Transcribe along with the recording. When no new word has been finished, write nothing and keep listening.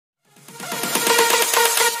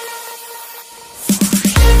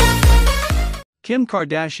Kim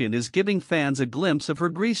Kardashian is giving fans a glimpse of her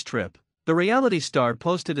Greece trip. The reality star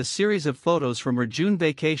posted a series of photos from her June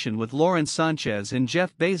vacation with Sánchez and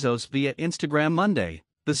Jeff Bezos via Instagram Monday.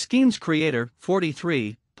 The scheme's creator,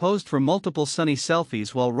 43, posed for multiple sunny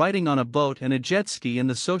selfies while riding on a boat and a jet ski in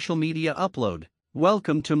the social media upload.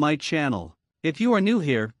 Welcome to my channel. If you are new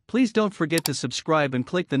here, please don't forget to subscribe and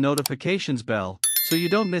click the notifications bell, so you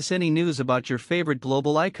don't miss any news about your favorite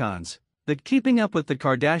global icons. The Keeping Up with the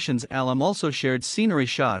Kardashians alum also shared scenery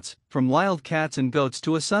shots, from wild cats and goats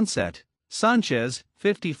to a sunset. Sánchez,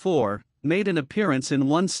 54, made an appearance in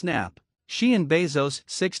one snap. She and Bezos,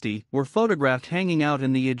 60, were photographed hanging out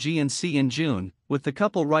in the Aegean Sea in June, with the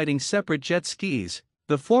couple riding separate jet skis.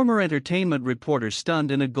 The former entertainment reporter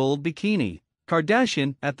stunned in a gold bikini.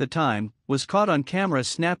 Kardashian, at the time, was caught on camera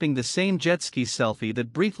snapping the same jet ski selfie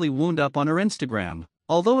that briefly wound up on her Instagram.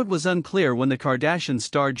 Although it was unclear when the Kardashian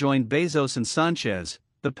star joined Bezos and Sánchez,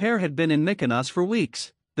 the pair had been in Mykonos for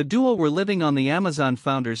weeks. The duo were living on the Amazon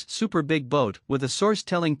founder's super big boat, with a source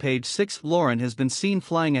telling Page 6 Lauren has been seen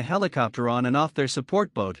flying a helicopter on and off their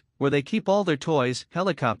support boat, where they keep all their toys,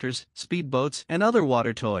 helicopters, speedboats, and other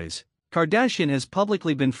water toys. Kardashian has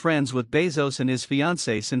publicly been friends with Bezos and his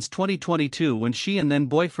fiancée since 2022, when she and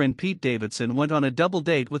then-boyfriend Pete Davidson went on a double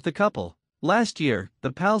date with the couple. Last year,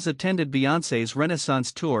 the pals attended Beyoncé's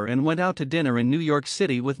Renaissance tour and went out to dinner in New York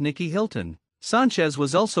City with Nicky Hilton. Sánchez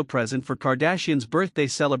was also present for Kardashian's birthday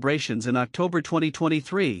celebrations in October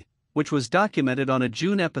 2023, which was documented on a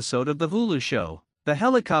June episode of the Hulu show. The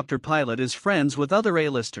helicopter pilot is friends with other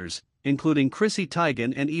A-listers, including Chrissy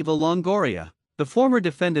Teigen and Eva Longoria. The former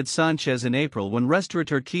defended Sánchez in April when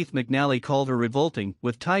restaurateur Keith McNally called her revolting,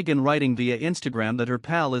 with Teigen writing via Instagram that her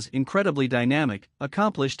pal is incredibly dynamic,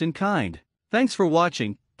 accomplished and kind. Thanks for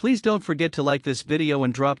watching. Please don't forget to like this video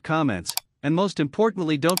and drop comments, and most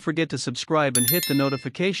importantly don't forget to subscribe and hit the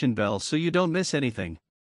notification bell so you don't miss anything.